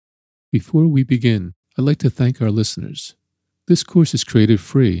Before we begin, I'd like to thank our listeners. This course is created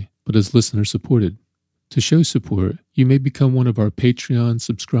free, but is listener supported. To show support, you may become one of our Patreon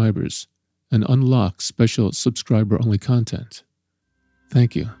subscribers and unlock special subscriber-only content.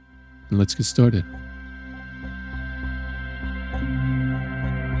 Thank you, and let's get started.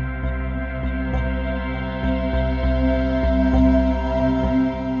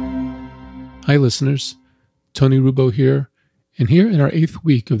 Hi listeners, Tony Rubo here, and here in our 8th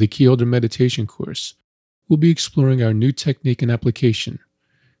week of the Key Holder Meditation course, we'll be exploring our new technique and application.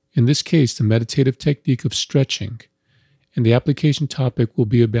 In this case, the meditative technique of stretching, and the application topic will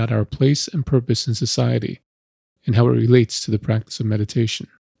be about our place and purpose in society and how it relates to the practice of meditation.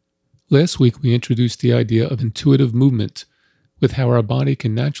 Last week, we introduced the idea of intuitive movement with how our body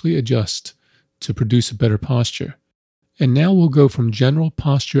can naturally adjust to produce a better posture. And now we'll go from general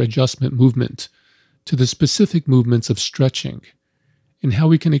posture adjustment movement to the specific movements of stretching and how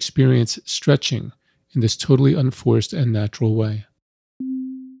we can experience stretching in this totally unforced and natural way.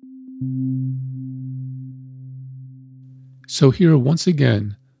 So here, once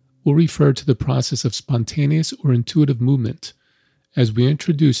again, we'll refer to the process of spontaneous or intuitive movement as we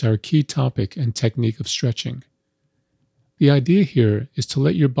introduce our key topic and technique of stretching. The idea here is to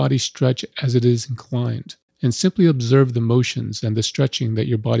let your body stretch as it is inclined, and simply observe the motions and the stretching that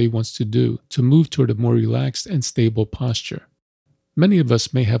your body wants to do to move toward a more relaxed and stable posture. Many of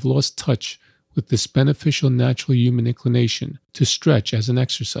us may have lost touch with this beneficial natural human inclination to stretch as an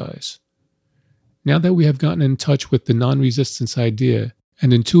exercise. Now that we have gotten in touch with the non-resistance idea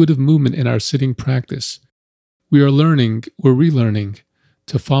and intuitive movement in our sitting practice, we are learning or relearning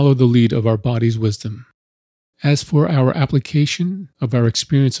to follow the lead of our body's wisdom. As for our application of our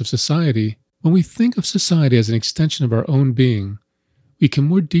experience of society, when we think of society as an extension of our own being, we can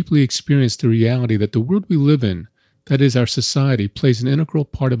more deeply experience the reality that the world we live in, that is our society, plays an integral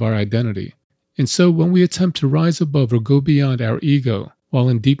part of our identity. And so when we attempt to rise above or go beyond our ego while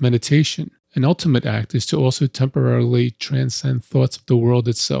in deep meditation, an ultimate act is to also temporarily transcend thoughts of the world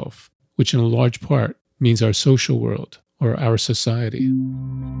itself, which in a large part means our social world or our society.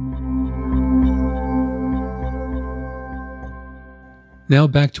 Now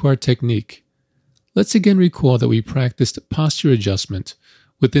back to our technique. Let's again recall that we practiced posture adjustment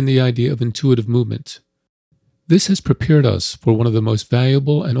within the idea of intuitive movement. This has prepared us for one of the most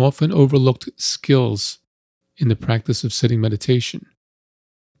valuable and often overlooked skills in the practice of sitting meditation.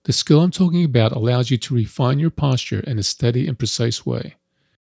 The skill I'm talking about allows you to refine your posture in a steady and precise way.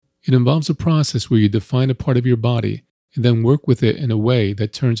 It involves a process where you define a part of your body and then work with it in a way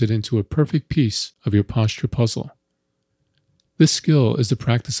that turns it into a perfect piece of your posture puzzle. This skill is the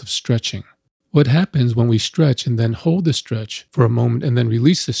practice of stretching. What happens when we stretch and then hold the stretch for a moment and then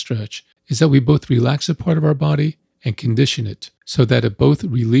release the stretch is that we both relax a part of our body and condition it so that it both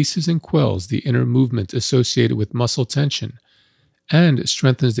releases and quells the inner movement associated with muscle tension and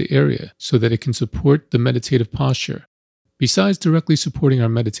strengthens the area so that it can support the meditative posture. Besides directly supporting our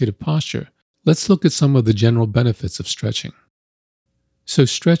meditative posture, let's look at some of the general benefits of stretching. So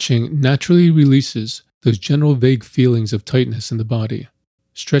stretching naturally releases those general vague feelings of tightness in the body.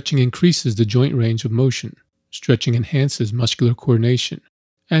 Stretching increases the joint range of motion. Stretching enhances muscular coordination.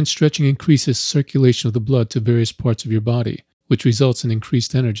 And stretching increases circulation of the blood to various parts of your body, which results in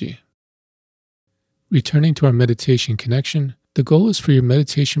increased energy. Returning to our meditation connection, the goal is for your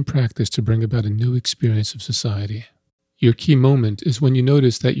meditation practice to bring about a new experience of society. Your key moment is when you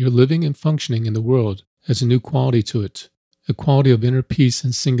notice that you're living and functioning in the world has a new quality to it, a quality of inner peace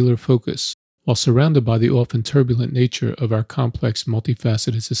and singular focus, while surrounded by the often turbulent nature of our complex,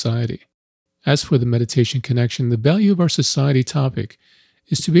 multifaceted society. As for the meditation connection, the value of our society topic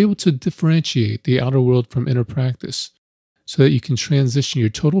is to be able to differentiate the outer world from inner practice so that you can transition your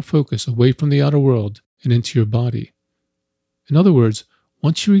total focus away from the outer world and into your body. In other words,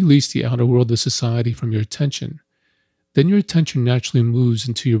 once you release the outer world of society from your attention, then your attention naturally moves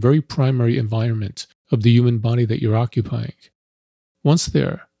into your very primary environment of the human body that you're occupying.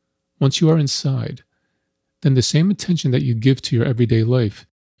 Once you are inside, then the same attention that you give to your everyday life,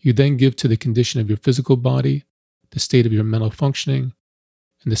 you then give to the condition of your physical body, the state of your mental functioning,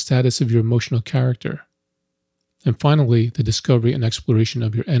 and the status of your emotional character. And finally, the discovery and exploration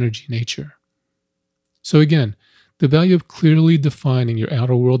of your energy nature. So again, the value of clearly defining your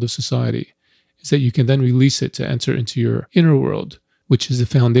outer world of society is that you can then release it to enter into your inner world, which is the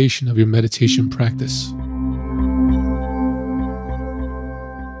foundation of your meditation practice.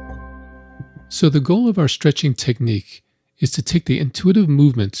 So the goal of our stretching technique is to take the intuitive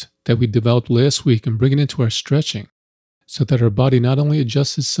movement that we developed last week and bring it into our stretching so that our body not only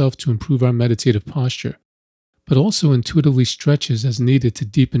adjusts itself to improve our meditative posture, but also intuitively stretches as needed to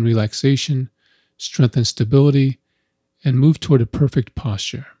deepen relaxation, strengthen stability, and move toward a perfect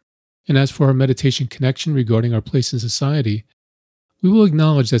posture. And as for our meditation connection regarding our place in society, we will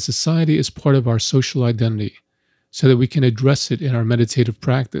acknowledge that society is part of our social identity, so that we can address it in our meditative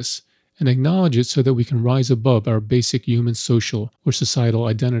practice and acknowledge it so that we can rise above our basic human social or societal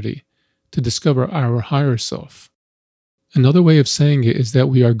identity to discover our higher self. Another way of saying it is that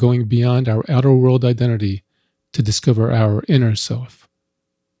we are going beyond our outer world identity to discover our inner self.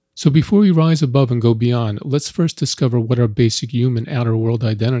 So before we rise above and go beyond, let's first discover what our basic human outer world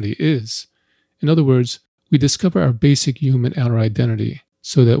identity is. In other words, we discover our basic human outer identity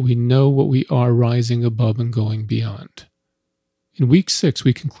so that we know what we are rising above and going beyond. In week 6,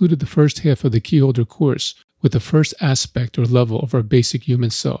 we concluded the first half of the Keyholder course with the first aspect or level of our basic human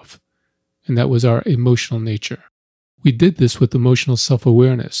self, and that was our emotional nature. We did this with emotional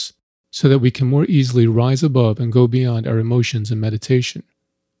self-awareness so that we can more easily rise above and go beyond our emotions in meditation.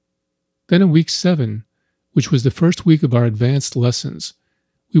 Then in week 7, which was the first week of our advanced lessons,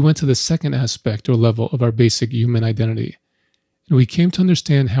 we went to the second aspect or level of our basic human identity, and we came to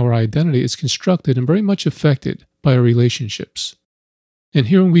understand how our identity is constructed and very much affected by our relationships. And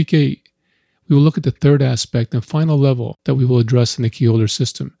here in week 8, we will look at the third aspect and final level that we will address in the Keyholder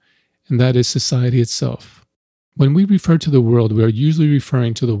system, and that is society itself. When we refer to the world, we are usually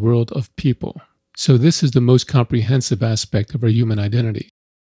referring to the world of people. So this is the most comprehensive aspect of our human identity.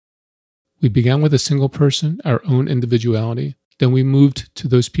 We began with a single person, our own individuality. Then we moved to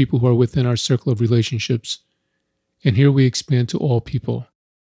those people who are within our circle of relationships. And here we expand to all people.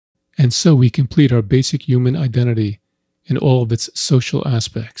 And so we complete our basic human identity in all of its social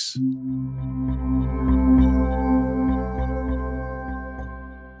aspects.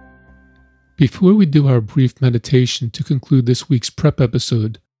 Before we do our brief meditation to conclude this week's prep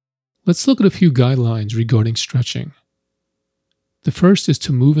episode, let's look at a few guidelines regarding stretching. The first is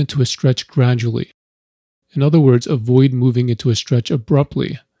to move into a stretch gradually. In other words, avoid moving into a stretch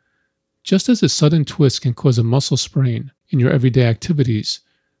abruptly. Just as a sudden twist can cause a muscle sprain in your everyday activities,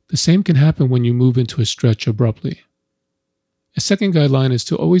 the same can happen when you move into a stretch abruptly. A second guideline is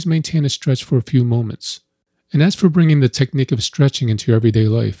to always maintain a stretch for a few moments. And as for bringing the technique of stretching into your everyday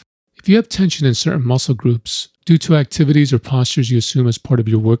life, if you have tension in certain muscle groups due to activities or postures you assume as part of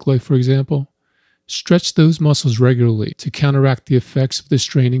your work life, for example, stretch those muscles regularly to counteract the effects of the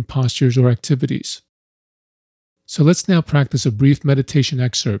straining postures or activities. So let's now practice a brief meditation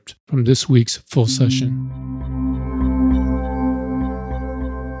excerpt from this week's full session.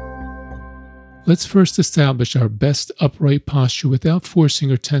 Let's first establish our best upright posture without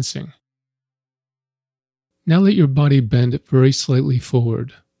forcing or tensing. Now let your body bend very slightly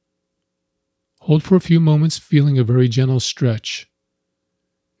forward. Hold for a few moments, feeling a very gentle stretch.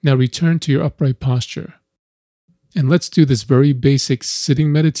 Now return to your upright posture. And let's do this very basic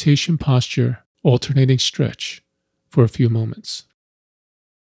sitting meditation posture, alternating stretch, for a few moments.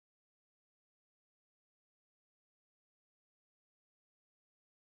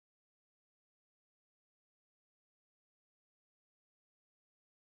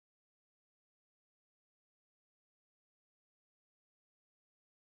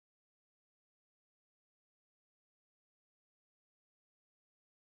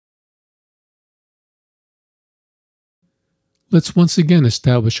 Let's once again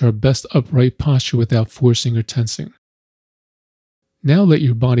establish our best upright posture without forcing or tensing. Now let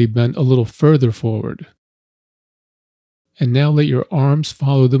your body bend a little further forward. And now let your arms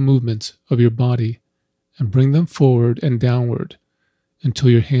follow the movement of your body and bring them forward and downward until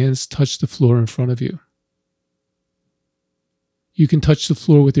your hands touch the floor in front of you. You can touch the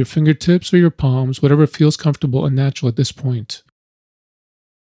floor with your fingertips or your palms, whatever feels comfortable and natural at this point.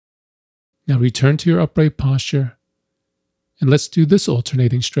 Now return to your upright posture. And let's do this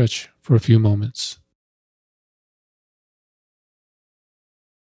alternating stretch for a few moments.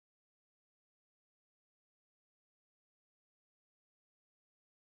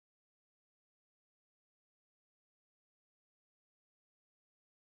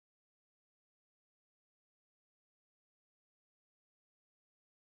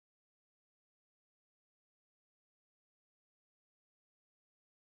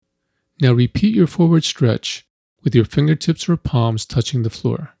 Now repeat your forward stretch with your fingertips or palms touching the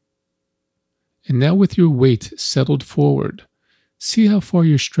floor. And now with your weight settled forward, see how far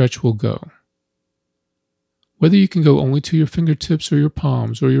your stretch will go. Whether you can go only to your fingertips or your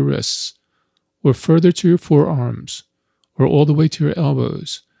palms or your wrists, or further to your forearms, or all the way to your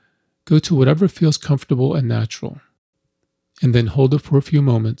elbows, go to whatever feels comfortable and natural. And then hold it for a few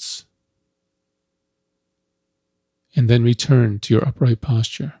moments. And then return to your upright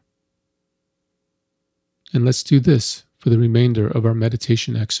posture. And let's do this for the remainder of our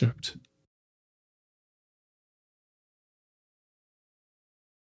meditation excerpt.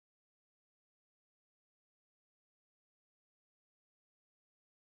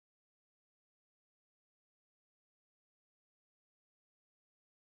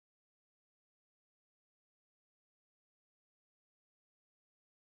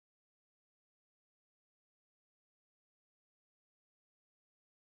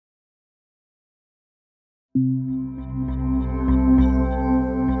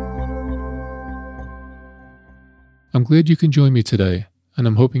 I'm glad you can join me today, and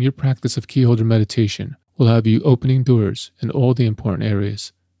I'm hoping your practice of keyholder meditation will have you opening doors in all the important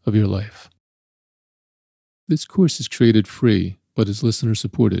areas of your life. This course is created free, but is listener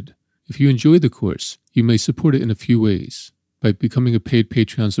supported. If you enjoy the course, you may support it in a few ways. By becoming a paid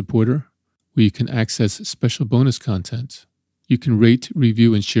Patreon supporter, where you can access special bonus content. You can rate,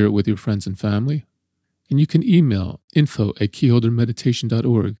 review, and share it with your friends and family. And you can email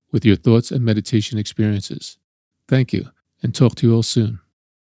info@keyholdermeditation.org with your thoughts and meditation experiences. Thank you, and talk to you all soon.